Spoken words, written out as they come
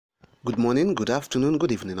Good morning, good afternoon,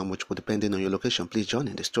 good evening, or much more depending on your location. Please join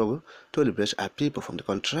in the struggle to liberate our people from the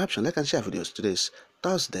contraption. Like and share videos. Today is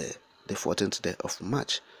Thursday, the 14th day of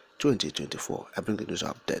March 2024. I bring the news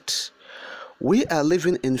updates. We are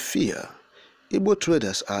living in fear. Igbo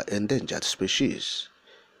traders are endangered species.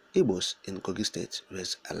 Igbos in Kogi State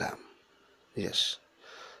raise alarm. Yes.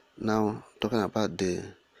 Now, talking about the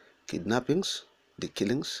kidnappings, the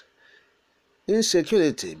killings,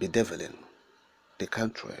 insecurity bedeviling the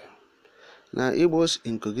country. Now, Igbos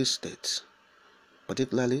in Kogi State,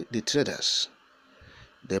 particularly the traders,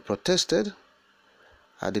 they protested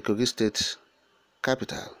at the Kogi State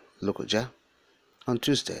capital, Lokoja, on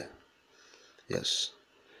Tuesday. Yes,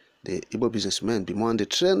 the Igbo businessmen bemoaned the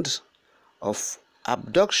trend of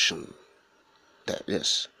abduction.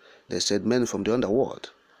 Yes, they said men from the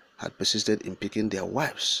underworld had persisted in picking their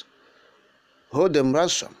wives, hold them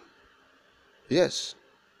ransom. Yes,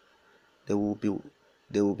 they will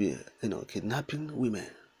be kidnapping women,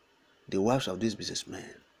 the wives of these businessmen,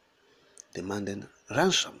 demanding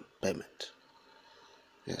ransom payment.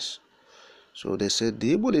 Yes. So they said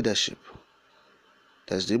the Igbo leadership,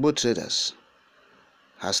 that's the Igbo traders,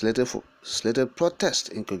 has slated protest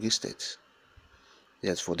in Kogi State.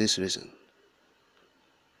 Yes, for this reason.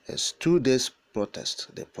 Yes, 2 days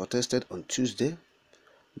protest. They protested on Tuesday,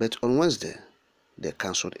 but on Wednesday they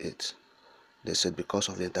cancelled it. They said because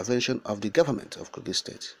of the intervention of the government of Kogi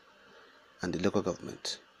State and the local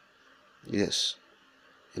government. Yes,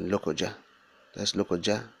 in Lokoja, that's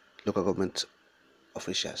Lokoja, local government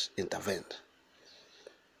officials intervened.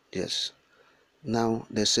 Yes. Now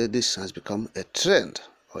they say this has become a trend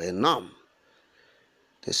or a norm.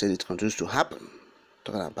 They said it continues to happen.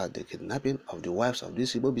 Talking about the kidnapping of the wives of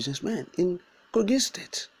these Igbo businessmen in Kogi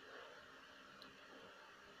State.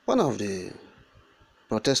 One of the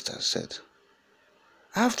protesters said,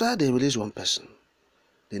 after they release one person,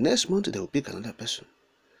 the next month they will pick another person.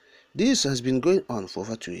 This has been going on for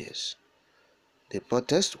over 2 years. The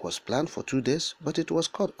protest was planned for 2 days, but it was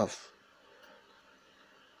cut off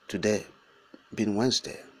today, being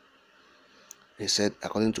Wednesday. He said,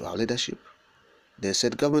 according to our leadership, they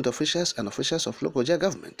said government officials and officials of Lokoja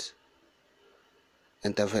government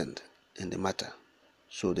intervened in the matter,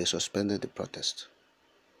 so they suspended the protest.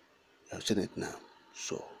 You have seen it now.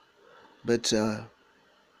 So, but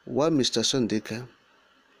what Mr. Sondika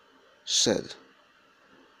said,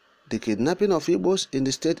 the kidnapping of Igbos in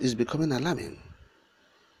the state is becoming alarming.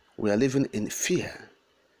 We are living in fear.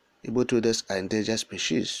 Igbo traders are endangered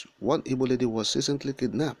species. One Igbo lady was recently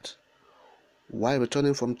kidnapped while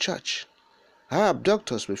returning from church. Her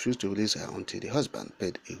abductors refused to release her until the husband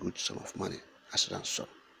paid a huge sum of money as ransom.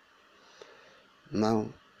 Now,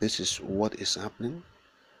 this is what is happening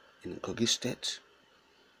in Kogi State.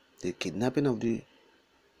 The kidnapping of the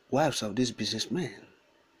wives of these businessmen.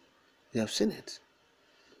 You have seen it.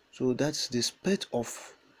 So that's the spate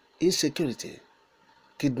of insecurity,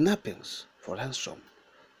 kidnappings for ransom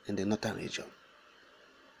in the northern region.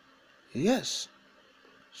 Yes.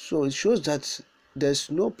 So it shows that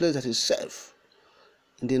there's no place that is safe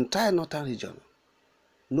in the entire northern region.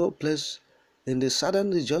 No place in the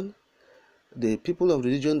southern region. The people of the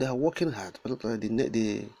region, they are working hard,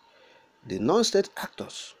 particularly the non-state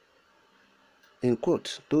actors, in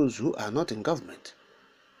quote, those who are not in government.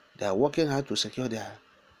 They are working hard to secure their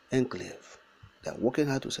enclave. They are working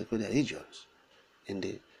hard to secure their regions in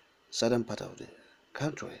the southern part of the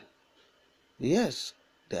country. Yes,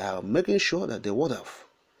 they are making sure that they ward off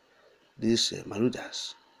these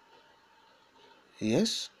marauders.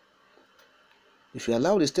 Yes, if you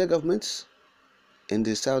allow the state governments in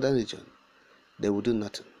the southern region, they will do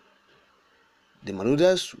nothing. The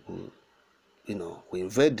marauders will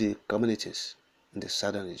invade the communities in the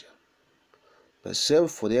southern region. But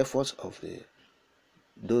save for the efforts of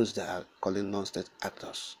those that are calling non-state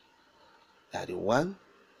actors. They are the one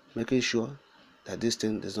making sure that this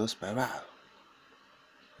thing does not spiral.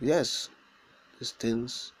 Yes, these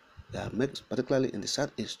things they are making, particularly in the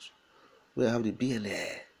southeast, where I have the BLA.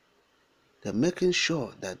 They're making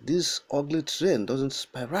sure that this ugly trend doesn't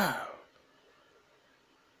spiral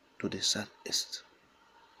to the southeast.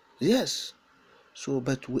 Yes, so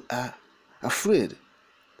but we are afraid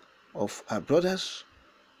of our brothers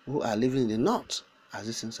who are living in the north as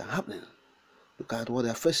these things are happening. Look at what they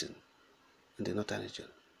are facing in the northern region,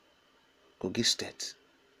 Kogi State.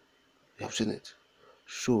 You have seen it.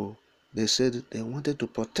 So they said they wanted to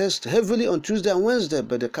protest heavily on Tuesday and Wednesday,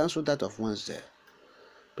 but they cancelled that of Wednesday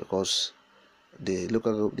because the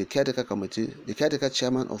caretaker committee, the caretaker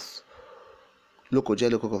chairman of Lokoja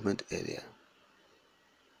local government area,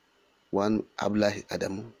 one Abdullahi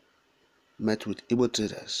Adamu, met with Igbo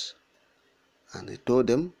traders and he told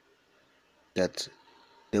them that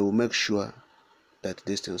they will make sure that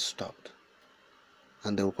these things stopped,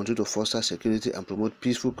 and they will continue to foster security and promote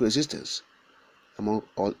peaceful coexistence among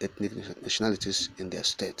all ethnic nationalities in their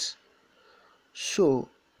states. So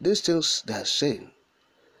these things they are saying,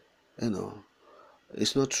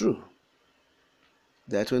 it's not true.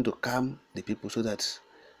 They are trying to calm the people so that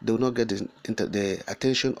they will not get the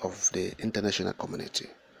attention of the international community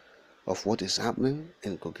of what is happening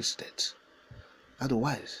in Kogi State.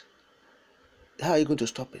 Otherwise, how are you going to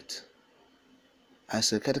stop it?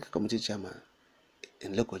 As a caretaker committee chairman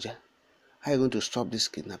in Lokoja, how are you going to stop these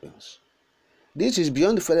kidnappings? This is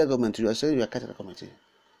beyond the federal government. You are saying you are caretaker committee,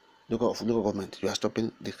 local government. You are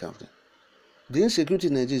stopping this kind of thing. The insecurity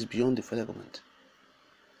in Nigeria is beyond the federal government.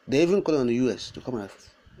 They even call on the US to come and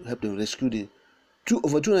help them rescue the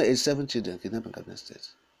over 287 children kidnapped in Kaduna State.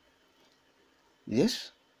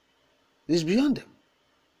 Yes, it's beyond them.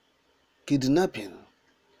 Kidnapping,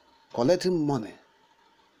 collecting money.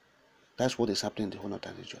 That's what is happening in the whole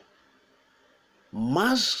northern region.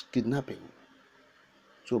 Mass kidnapping.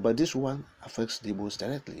 So, but this one affects the Igbos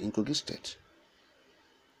directly in Kogi State.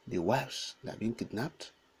 The wives that are being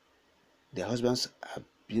kidnapped, their husbands have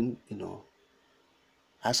been,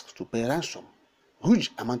 asked to pay ransom,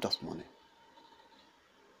 huge amount of money.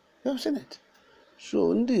 You have seen it.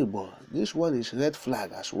 So, Igbo, this one is red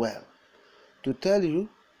flag as well, to tell you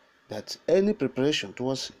that any preparation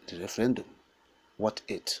towards the referendum, what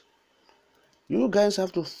it? You guys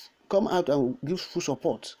have to come out and give full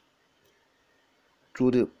support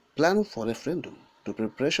to the plan for referendum, to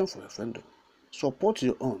preparation for referendum. Support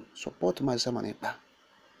your own. Support Masamanipa.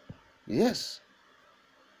 Yes,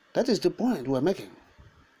 that is the point we are making.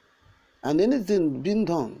 And anything being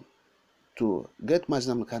done to get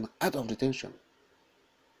Masamanipa out of detention,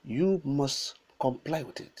 you must comply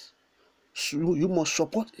with it. So you must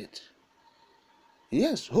support it.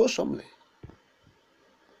 Yes, wholesomely.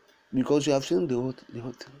 Because you have seen the whole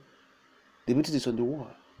thing. The meeting is on the wall.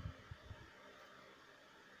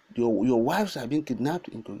 Your wives are being kidnapped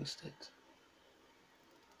in Kogi State.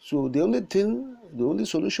 So the only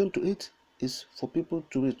solution to it is for people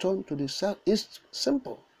to return to the south. It's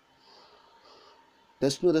simple.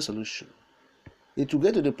 There's no other solution. It will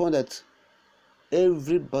get to the point that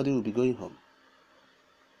everybody will be going home.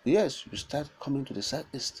 Yes, you start coming to the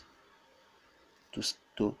southeast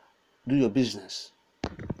to do your business.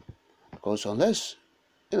 Because unless,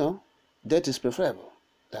 death is preferable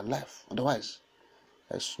than life. Otherwise,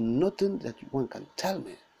 there's nothing that one can tell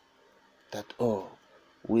me that,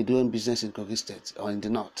 we're doing business in Kogi State or in the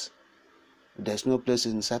north. There's no place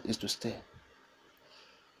in the southeast to stay.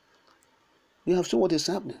 You have seen what is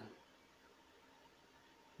happening.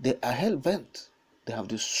 They are hell-bent. They have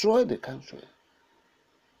destroyed the country.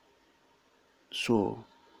 So,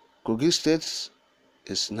 Kogi State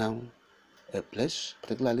is now a place,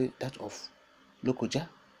 particularly that of Lokoja,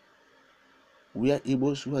 where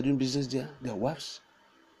Igbos who are doing business there, their wives,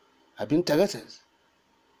 have been targeted.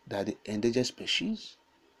 They are the endangered species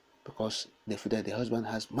because they feel that the husband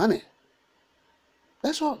has money.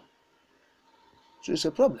 That's all. So it's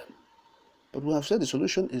a problem. But we have said the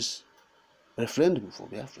solution is referendum for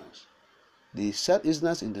Biafrans. The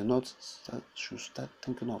Southeasterners in the north should start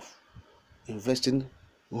thinking of investing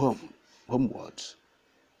homewards.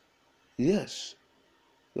 Yes.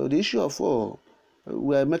 So the issue of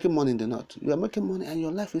we are making money in the north. You are making money and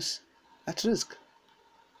your life is at risk.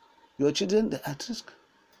 Your children, they're at risk.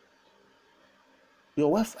 Your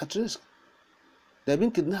wife at risk. They're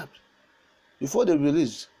being kidnapped. Before they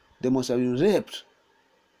release, they must have been raped.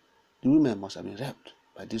 The women must have been raped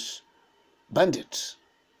by these bandits.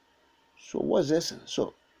 So what's the essence?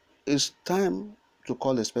 So it's time to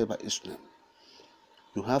call a spade by its name.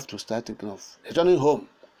 You have to start thinking of returning home.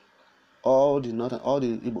 All the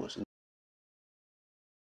Igbos